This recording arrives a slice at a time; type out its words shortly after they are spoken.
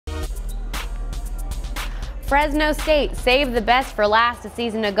Fresno State saved the best for last a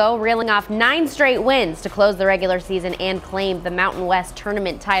season ago, reeling off 9 straight wins to close the regular season and claim the Mountain West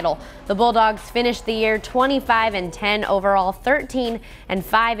tournament title. The Bulldogs finished the year 25-10 overall,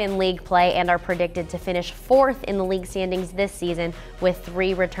 13-5 in league play, and are predicted to finish 4th in the league standings this season with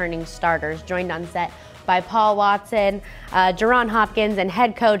 3 returning starters. Joined on set by Paul Watson, Jaron, Hopkins, and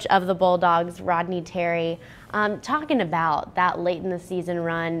head coach of the Bulldogs, Rodney Terry. Talking about that late in the season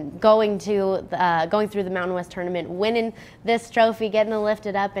run, going through the Mountain West tournament, winning this trophy, getting it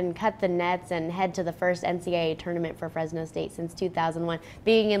lifted up and cut the nets and head to the first NCAA tournament for Fresno State since 2001,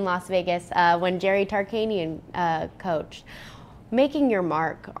 being in Las Vegas when Jerry Tarkanian coached. Making your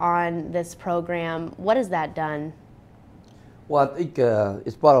mark on this program, what has that done? Well, I think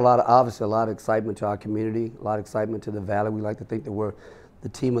it's brought obviously a lot of excitement to our community, a lot of excitement to the Valley. We like to think that we're the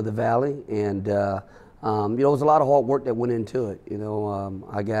team of the Valley, and it was a lot of hard work that went into it.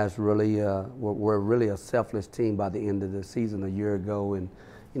 Our guys really were really a selfless team by the end of the season a year ago, and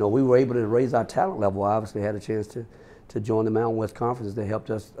we were able to raise our talent level. I obviously had a chance to join the Mountain West Conference that helped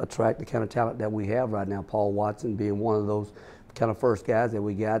us attract the kind of talent that we have right now. Paul Watson being one of those kind of first guys that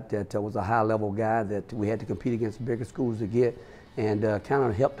we got that was a high-level guy that we had to compete against bigger schools to get, and kind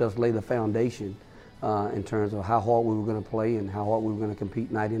of helped us lay the foundation in terms of how hard we were going to play and how hard we were going to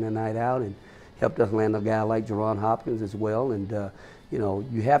compete night in and night out, and helped us land a guy like Jaron Hopkins as well. And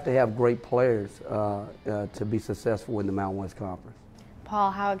you have to have great players to be successful in the Mountain West Conference. Paul,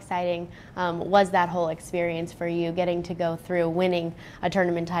 how exciting was that whole experience for you, getting to go through winning a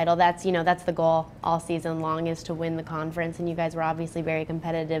tournament title? That's the goal all season long, is to win the conference, and you guys were obviously very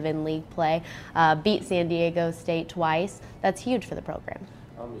competitive in league play. Beat San Diego State twice. That's huge for the program.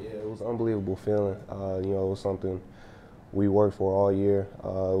 Yeah, it was an unbelievable feeling. It was something we worked for all year. It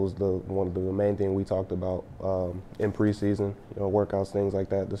was one of the main thing we talked about in preseason, workouts, things like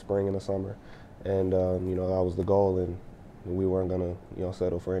that, the spring and the summer, and that was the goal, and we weren't gonna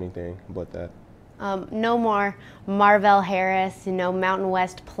settle for anything but that. No more Marvell Harris, Mountain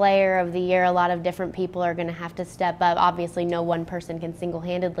West Player of the Year. A lot of different people are going to have to step up. Obviously, no one person can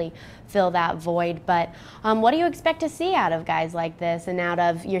single-handedly fill that void. But what do you expect to see out of guys like this and out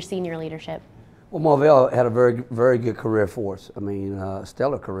of your senior leadership? Well, Marvell had a very, very good career for us. I mean,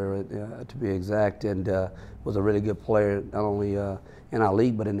 stellar career to be exact, and was a really good player not only in our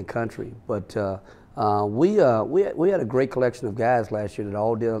league but in the country. But we had a great collection of guys last year that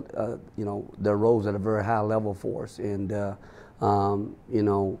all did their roles at a very high level for us. And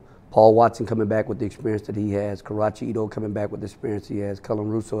Paul Watson coming back with the experience that he has, Karachi Ito coming back with the experience he has, Cullen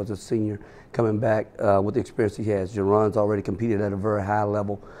Russo as a senior coming back with the experience he has. Jaron's already competed at a very high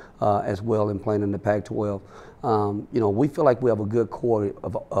level as well in playing in the Pac-12. We feel like we have a good core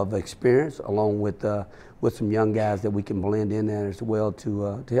of experience, along with some young guys that we can blend in there as well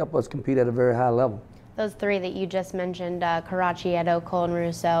to help us compete at a very high level. Those 3 that you just mentioned, Karachi Ito, Cullen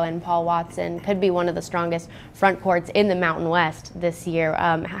Russo, and Paul Watson, could be one of the strongest front courts in the Mountain West this year.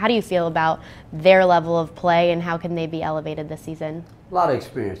 How do you feel about their level of play, and how can they be elevated this season? A lot of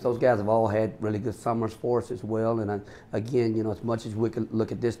experience. Those guys have all had really good summers for us as well. And again, as much as we can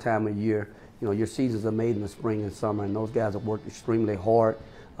look at this time of year, your seasons are made in the spring and summer, and those guys have worked extremely hard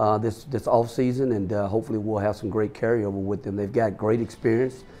this off season, and hopefully we'll have some great carryover with them. They've got great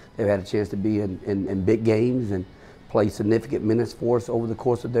experience. They've had a chance to be in big games and play significant minutes for us over the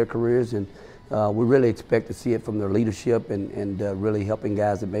course of their careers, and we really expect to see it from their leadership and really helping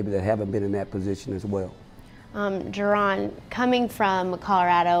guys that haven't been in that position as well. Jaron, coming from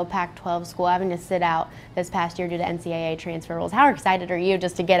Colorado, Pac-12 school, having to sit out this past year due to NCAA transfer rules, how excited are you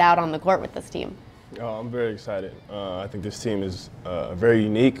just to get out on the court with this team? Oh, I'm very excited. I think this team is very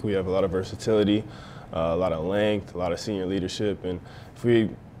unique. We have a lot of versatility, a lot of length, a lot of senior leadership, and if we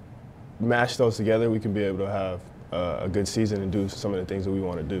match those together, we can be able to have a good season and do some of the things that we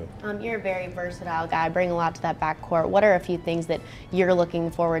want to do. You're a very versatile guy, bring a lot to that backcourt. What are a few things that you're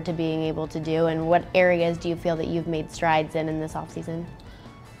looking forward to being able to do, and what areas do you feel that you've made strides in this offseason?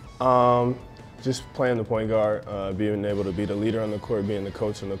 Just playing the point guard, being able to be the leader on the court, being the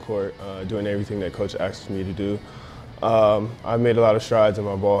coach on the court, doing everything that coach asks me to do. I've made a lot of strides in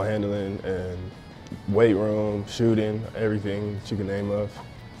my ball handling and weight room, shooting, everything that you can name of.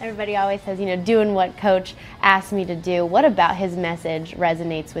 Everybody always says, doing what coach asked me to do. What about his message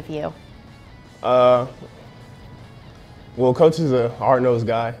resonates with you? Well, coach is a hard-nosed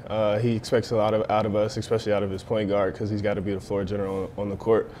guy. He expects a lot out of us, especially out of his point guard, because he's got to be the floor general on the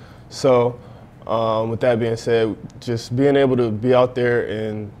court. So with that being said, just being able to be out there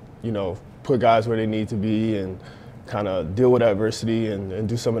and, put guys where they need to be and kind of deal with adversity and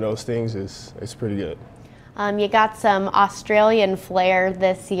do some of those things is pretty good. You got some Australian flair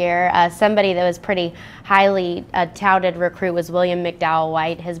this year. Somebody that was pretty highly touted recruit was William McDowell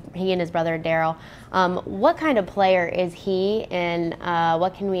White. He and his brother Daryl. What kind of player is he, and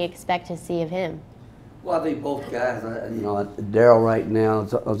what can we expect to see of him? Well, I think both guys, Daryl right now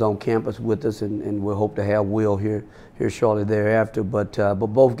is on campus with us, and we'll hope to have Will here shortly thereafter. But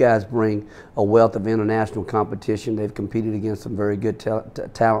both guys bring a wealth of international competition. They've competed against some very good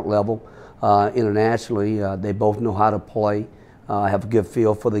talent level internationally. They both know how to play, have a good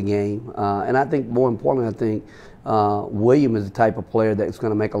feel for the game. And I think more importantly, William is the type of player that's going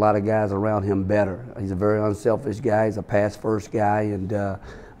to make a lot of guys around him better. He's a very unselfish guy. He's a pass-first guy, and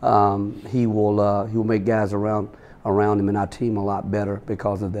he will make guys around him and our team a lot better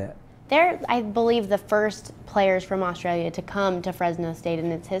because of that. They're, I believe, the first players from Australia to come to Fresno State in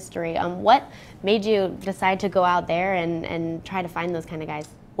its history. What made you decide to go out there and try to find those kind of guys?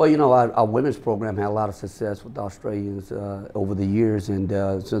 Well, our women's program had a lot of success with Australians over the years, and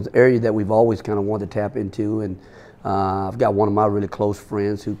so it's an area that we've always kind of wanted to tap into. And I've got one of my really close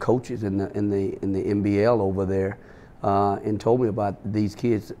friends who coaches in the NBL over there, and told me about these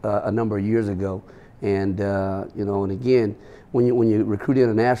kids a number of years ago. And and again, when you recruit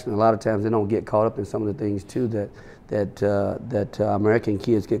internationally, a lot of times they don't get caught up in some of the things too that American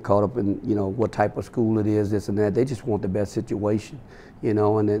kids get caught up in. What type of school it is, this and that. They just want the best situation.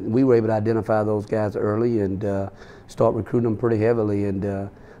 And then we were able to identify those guys early and start recruiting them pretty heavily. And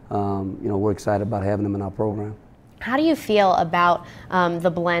we're excited about having them in our program. How do you feel about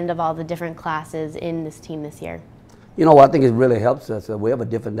the blend of all the different classes in this team this year? I think it really helps us. We have a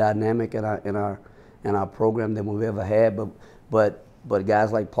different dynamic in our program than we've ever had. But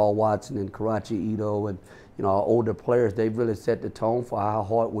guys like Paul Watson and Karachi Ito and our older players, they've really set the tone for how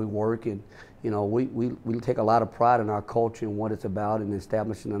hard we work. And we take a lot of pride in our culture and what it's about, and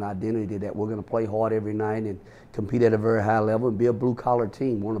establishing an identity that we're going to play hard every night and compete at a very high level and be a blue-collar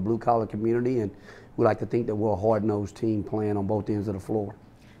team. We're in a blue-collar community, and we like to think that we're a hard-nosed team playing on both ends of the floor.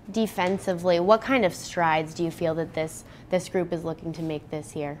 Defensively, what kind of strides do you feel that this group is looking to make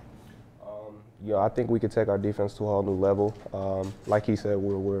this year? I think we could take our defense to a whole new level. Like he said,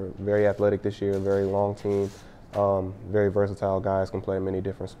 we're very athletic this year, very long team. Very versatile guys, can play in many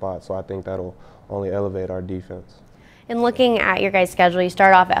different spots, so I think that'll only elevate our defense. And looking at your guys' schedule, you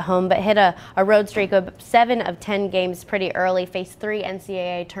start off at home but hit a road streak of 7 of 10 games pretty early, face 3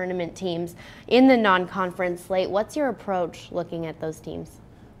 NCAA tournament teams in the non-conference slate. What's your approach looking at those teams?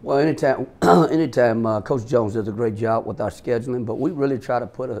 Well, anytime Coach Jones does a great job with our scheduling, but we really try to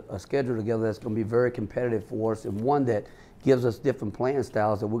put a schedule together that's going to be very competitive for us, and one that gives us different playing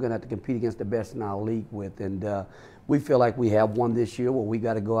styles that we're going to have to compete against the best in our league with. And we feel like we have one this year where we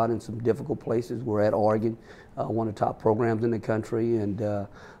got to go out in some difficult places. We're at Oregon, one of the top programs in the country, and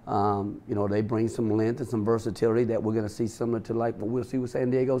they bring some length and some versatility that we're going to see similar to like what we'll see with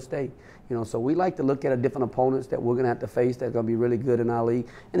San Diego State. So we like to look at different opponents that we're going to have to face that's going to be really good in our league.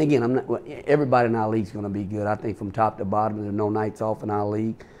 And again, everybody in our league is going to be good. I think from top to bottom, there's no nights off in our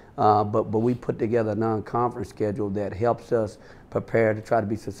league. But we put together a non-conference schedule that helps us prepare to try to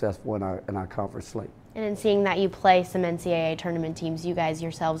be successful in our conference slate. And in seeing that you play some NCAA tournament teams, you guys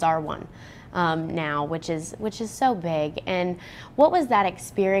yourselves are one now, which is so big. And what was that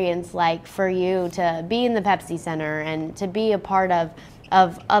experience like for you to be in the Pepsi Center and to be a part of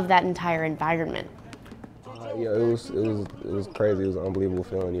that entire environment? It was crazy. It was an unbelievable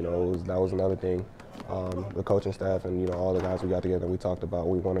feeling. That was another thing. The coaching staff and all the guys we got together, we talked about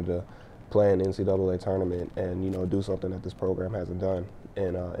we wanted to play in the NCAA tournament and do something that this program hasn't done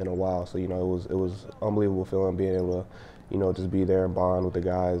in a while. So it was unbelievable feeling being able to just be there and bond with the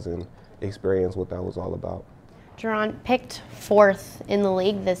guys and experience what that was all about. Jaron, picked 4th in the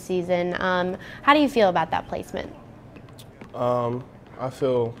league this season. How do you feel about that placement? I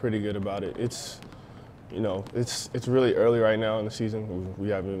feel pretty good about it. It's really early right now in the season. We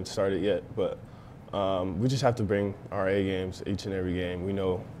haven't even started yet, but we just have to bring our A games each and every game. We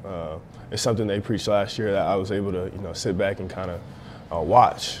know it's something they preached last year that I was able to sit back and kind of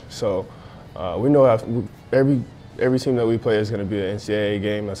watch. So we know every team that we play is going to be an NCAA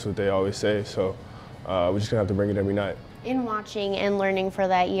game. That's what they always say. So we're just going to have to bring it every night. In watching and learning for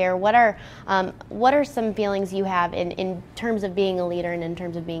that year, what are some feelings you have in terms of being a leader and in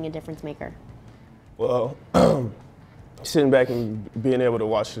terms of being a difference maker? Well, sitting back and being able to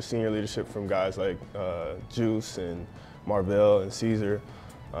watch the senior leadership from guys like Juice and Marvell and Caesar,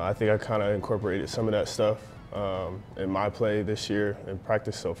 I think I kind of incorporated some of that stuff in my play this year and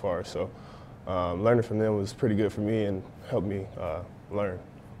practice so far. So learning from them was pretty good for me and helped me learn.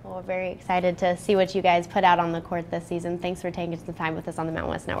 Well, we're very excited to see what you guys put out on the court this season. Thanks for taking some time with us on the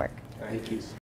Mountain West Network. Thank you.